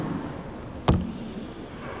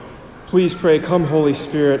Please pray, "Come, Holy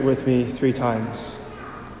Spirit," with me 3 times.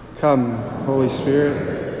 Come, Holy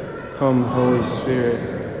Spirit. Come, Holy Spirit.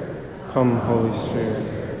 Come, Holy Spirit.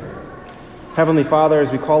 Heavenly Father,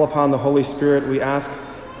 as we call upon the Holy Spirit, we ask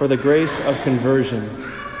for the grace of conversion.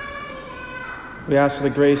 We ask for the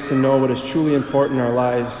grace to know what is truly important in our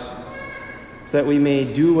lives, so that we may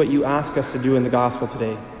do what you ask us to do in the gospel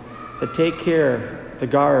today, to take care, to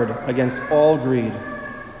guard against all greed,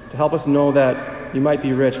 to help us know that we might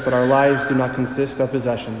be rich, but our lives do not consist of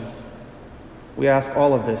possessions. We ask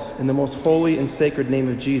all of this in the most holy and sacred name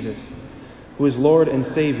of Jesus, who is Lord and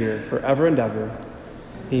Savior forever and ever.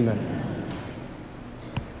 Amen.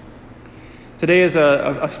 Today is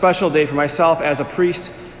a special day for myself as a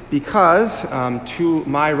priest because to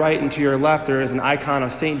my right and to your left there is an icon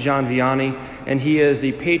of St. John Vianney, and he is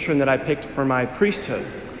the patron that I picked for my priesthood.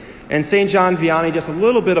 And St. John Vianney, just a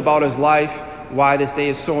little bit about his life, why this day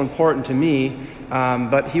is so important to me,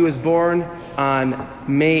 but he was born on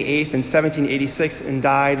May 8th in 1786 and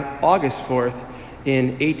died August 4th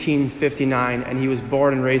in 1859, and he was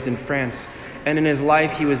born and raised in France. And in his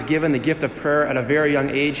life, he was given the gift of prayer at a very young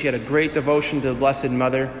age. He had a great devotion to the Blessed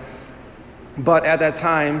Mother. But at that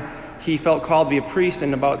time, he felt called to be a priest,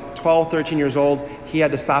 and about 12, 13 years old, he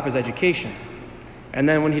had to stop his education. And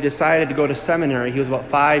then when he decided to go to seminary, he was about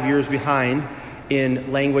 5 years behind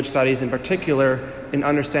in language studies, in particular in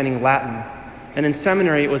understanding Latin. And in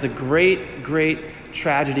seminary, it was a great, great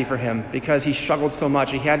tragedy for him because he struggled so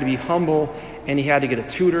much. He had to be humble, and he had to get a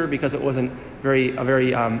tutor because it wasn't a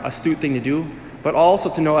very astute thing to do. But also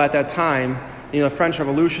to know at that time, the French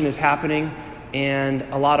Revolution is happening, and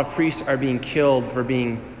a lot of priests are being killed for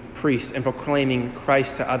being priests and proclaiming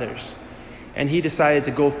Christ to others. And he decided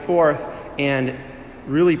to go forth and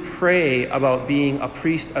really pray about being a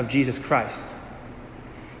priest of Jesus Christ.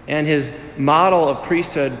 And his model of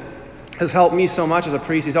priesthood has helped me so much as a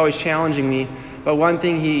priest. He's always challenging me. But one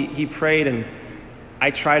thing he prayed, and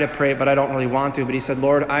I try to pray it, but I don't really want to, but he said,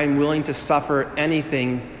 "Lord, I'm willing to suffer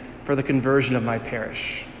anything for the conversion of my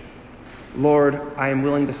parish. Lord, I am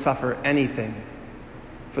willing to suffer anything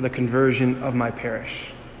for the conversion of my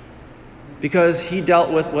parish." Because he dealt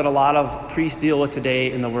with what a lot of priests deal with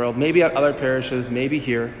today in the world, maybe at other parishes, maybe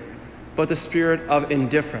here, but the spirit of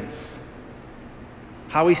indifference.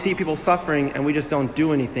 How we see people suffering and we just don't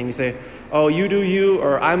do anything. We say, "Oh, you do you,"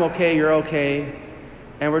 or "I'm okay, you're okay."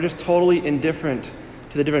 And we're just totally indifferent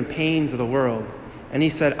to the different pains of the world. And he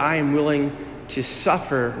said, "I am willing to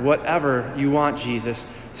suffer whatever you want, Jesus,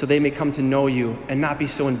 so they may come to know you and not be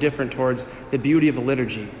so indifferent towards the beauty of the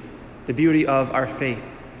liturgy, the beauty of our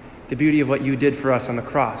faith, the beauty of what you did for us on the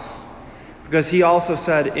cross." Because he also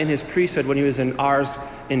said in his priesthood, when he was in Ars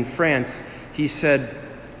in France, he said,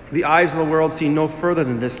 "The eyes of the world see no further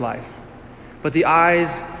than this life, but the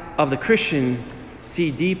eyes of the Christian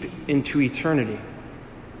see deep into eternity."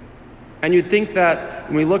 And you'd think that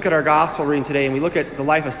when we look at our gospel reading today and we look at the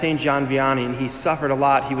life of St. John Vianney, and he suffered a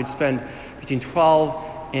lot, he would spend between 12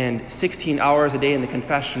 and 16 hours a day in the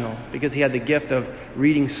confessional because he had the gift of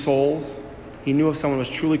reading souls. He knew if someone was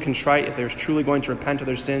truly contrite, if they were truly going to repent of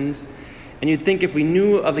their sins. And you'd think if we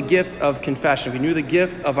knew of the gift of confession, if we knew the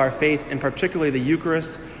gift of our faith, and particularly the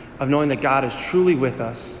Eucharist, of knowing that God is truly with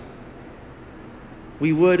us,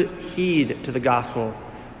 we would heed to the gospel,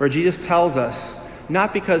 where Jesus tells us,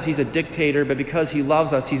 not because he's a dictator, but because he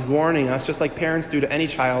loves us, he's warning us, just like parents do to any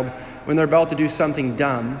child when they're about to do something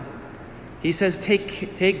dumb. He says,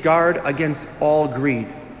 take guard against all greed,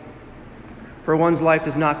 for one's life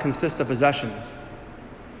does not consist of possessions.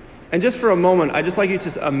 And just for a moment, I'd just like you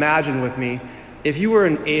to imagine with me, if you were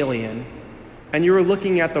an alien and you were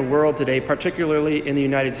looking at the world today, particularly in the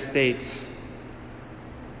United States,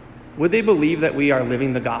 would they believe that we are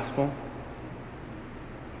living the gospel?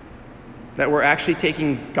 That we're actually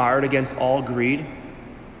taking guard against all greed?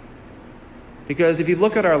 Because if you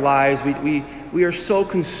look at our lives, we are so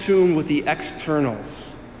consumed with the externals.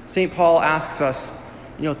 St. Paul asks us,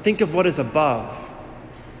 think of what is above.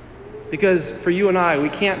 Because for you and I, we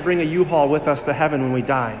can't bring a U-Haul with us to heaven when we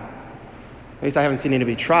die. At least I haven't seen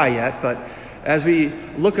anybody try yet, but as we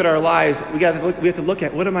look at our lives, we have to look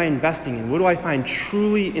at, what am I investing in? What do I find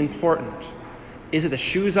truly important? Is it the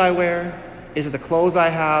shoes I wear? Is it the clothes I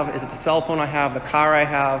have? Is it the cell phone I have, the car I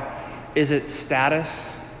have? Is it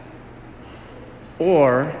status?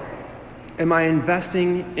 Or am I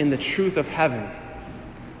investing in the truth of heaven?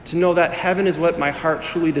 To know that heaven is what my heart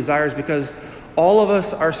truly desires, because all of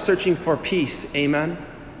us are searching for peace. Amen?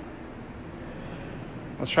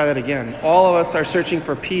 Let's try that again. All of us are searching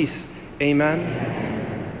for peace.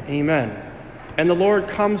 Amen? Amen. And the Lord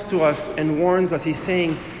comes to us and warns us. He's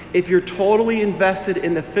saying, if you're totally invested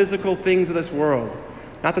in the physical things of this world,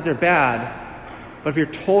 Not that they're bad, but if you're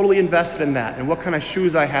totally invested in that, and what kind of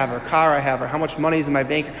shoes I have, or car I have, or how much money is in my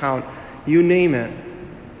bank account, you name it,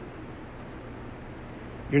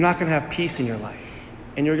 you're not going to have peace in your life.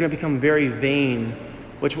 And you're going to become very vain,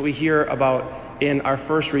 which what we hear about in our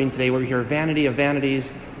first reading today, where we hear vanity of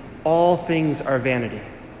vanities, all things are vanity.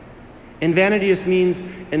 And vanity just means,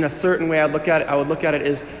 in a certain way I would look at it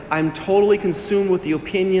as I'm totally consumed with the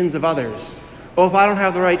opinions of others. Oh, if I don't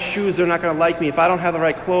have the right shoes, they're not going to like me. If I don't have the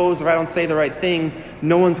right clothes, or I don't say the right thing,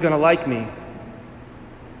 no one's going to like me.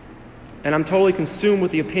 And I'm totally consumed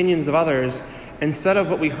with the opinions of others, instead of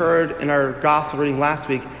what we heard in our gospel reading last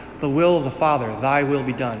week, the will of the Father, thy will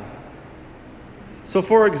be done. So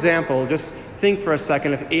for example, just think for a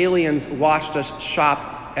second, if aliens watched us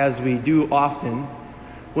shop as we do often,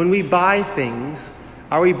 when we buy things,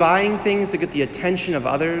 are we buying things to get the attention of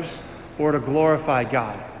others or to glorify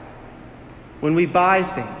God? When we buy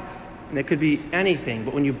things, and it could be anything,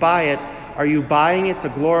 but when you buy it, are you buying it to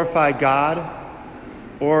glorify God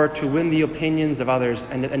or to win the opinions of others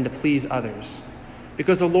and to please others?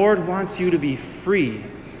 Because the Lord wants you to be free,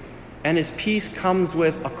 and His peace comes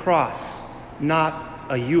with a cross, not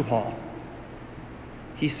a U-Haul.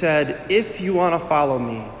 He said, if you want to follow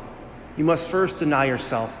me, you must first deny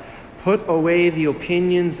yourself, put away the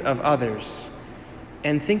opinions of others,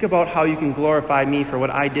 and think about how you can glorify me for what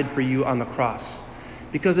I did for you on the cross.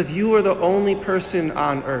 Because if you were the only person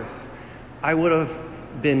on earth, I would have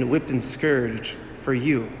been whipped and scourged for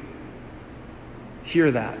you. Hear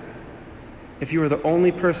that. If you were the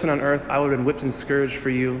only person on earth, I would have been whipped and scourged for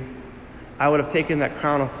you. I would have taken that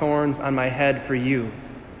crown of thorns on my head for you.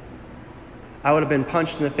 I would have been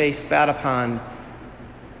punched in the face, spat upon,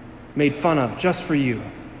 made fun of, just for you.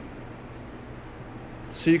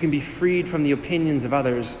 So you can be freed from the opinions of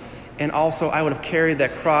others. And also, I would have carried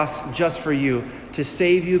that cross just for you, to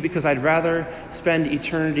save you, because I'd rather spend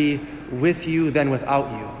eternity with you than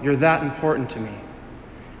without you. You're that important to me.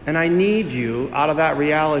 And I need you out of that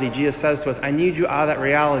reality. Jesus says to us, I need you out of that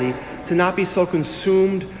reality to not be so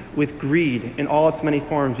consumed with greed in all its many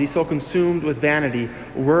forms, be so consumed with vanity,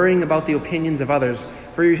 worrying about the opinions of others.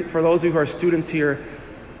 For those of you who are students here,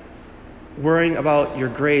 worrying about your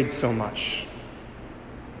grades so much.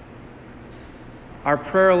 Our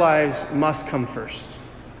prayer lives must come first.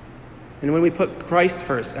 And when we put Christ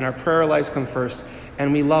first and our prayer lives come first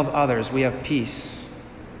and we love others, we have peace.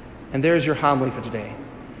 And there's your homily for today.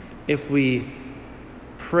 If we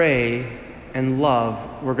pray and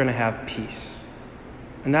love, we're going to have peace.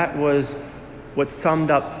 And that was what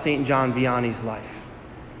summed up St. John Vianney's life.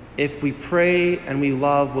 If we pray and we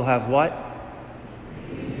love, we'll have what?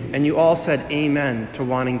 And you all said amen to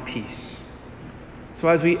wanting peace. So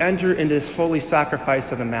as we enter into this holy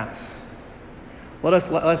sacrifice of the Mass, let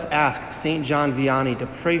us ask St. John Vianney to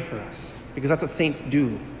pray for us, because that's what saints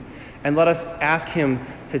do. And let us ask him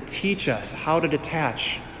to teach us how to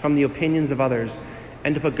detach from the opinions of others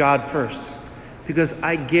and to put God first. Because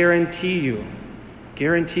I guarantee you,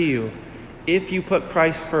 if you put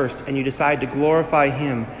Christ first and you decide to glorify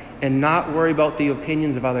Him and not worry about the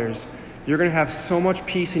opinions of others, you're going to have so much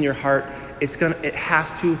peace in your heart. It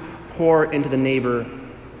has to pour into the neighbor.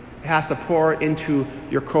 It has to pour into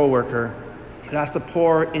your coworker. It has to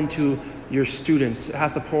pour into your students. It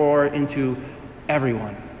has to pour into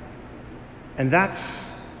everyone. And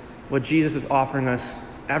that's what Jesus is offering us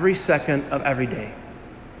every second of every day.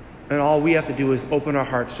 And all we have to do is open our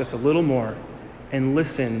hearts just a little more and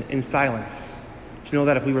listen in silence to know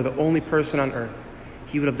that if we were the only person on earth,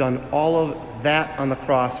 He would have done all of that on the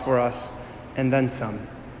cross for us and then some.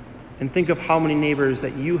 And think of how many neighbors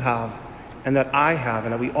that you have and that I have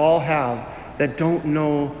and that we all have that don't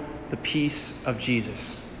know the peace of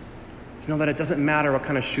Jesus. To know that it doesn't matter what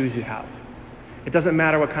kind of shoes you have. It doesn't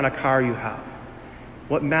matter what kind of car you have.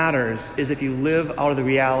 What matters is if you live out of the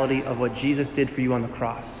reality of what Jesus did for you on the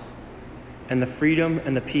cross and the freedom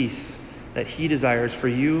and the peace that He desires for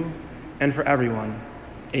you and for everyone.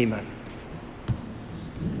 Amen.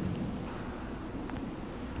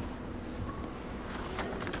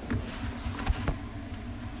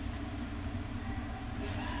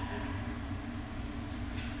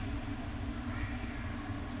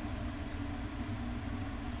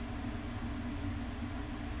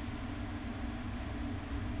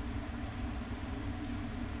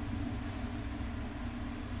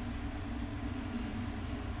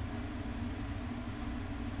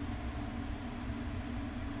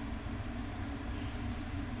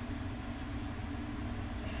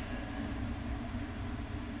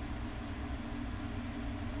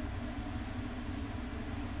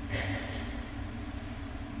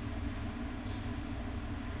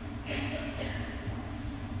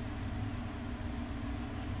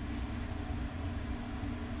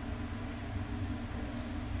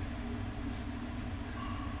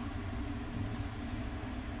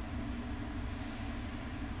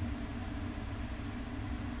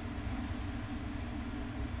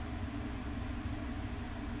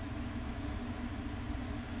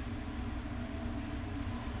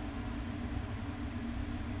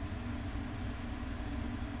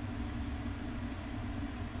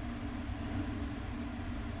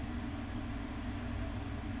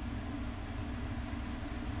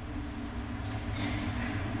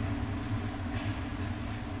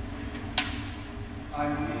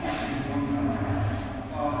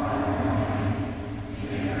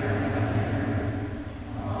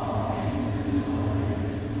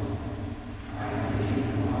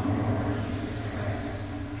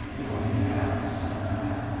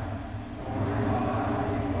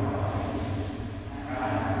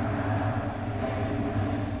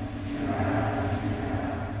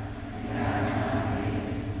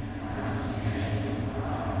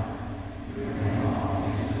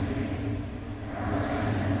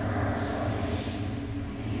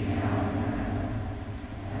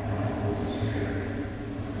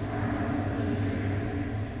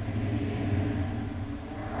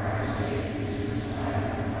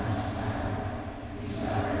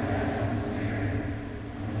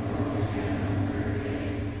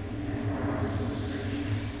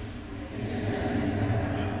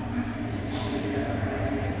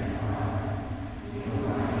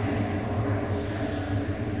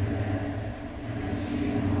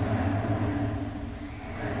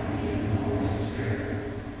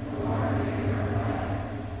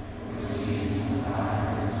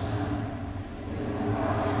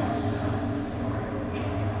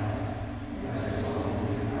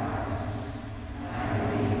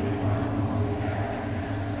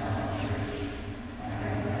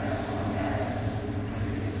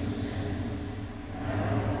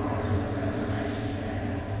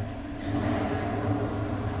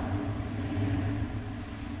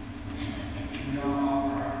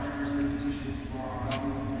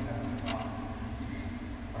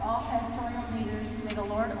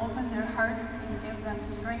 them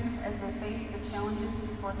strength as they face the challenges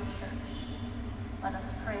before the church. Let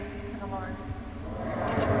us pray to the Lord.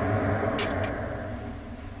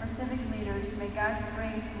 For civic leaders, may God's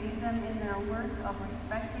grace lead them in their work of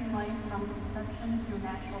respecting life from conception through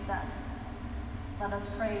natural death. Let us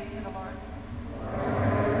pray to the Lord.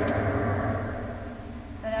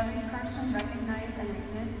 That every person recognize and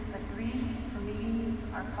resist the greed permeating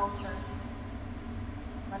our culture.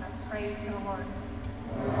 Let us pray to the Lord.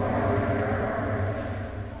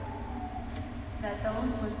 That those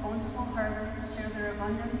with bountiful harvests share their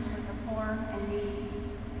abundance with the poor and needy.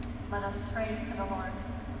 Let us pray to the Lord.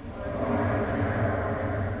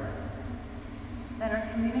 That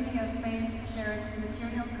our community of faith share its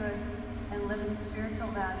material goods and live in spiritual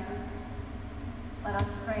values. Let us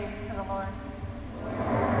pray to the Lord.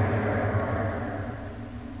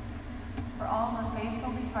 For all the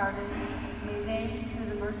faithful departed, may they, through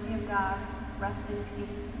the mercy of God, rest in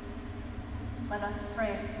peace. Let us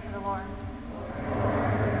pray to the Lord.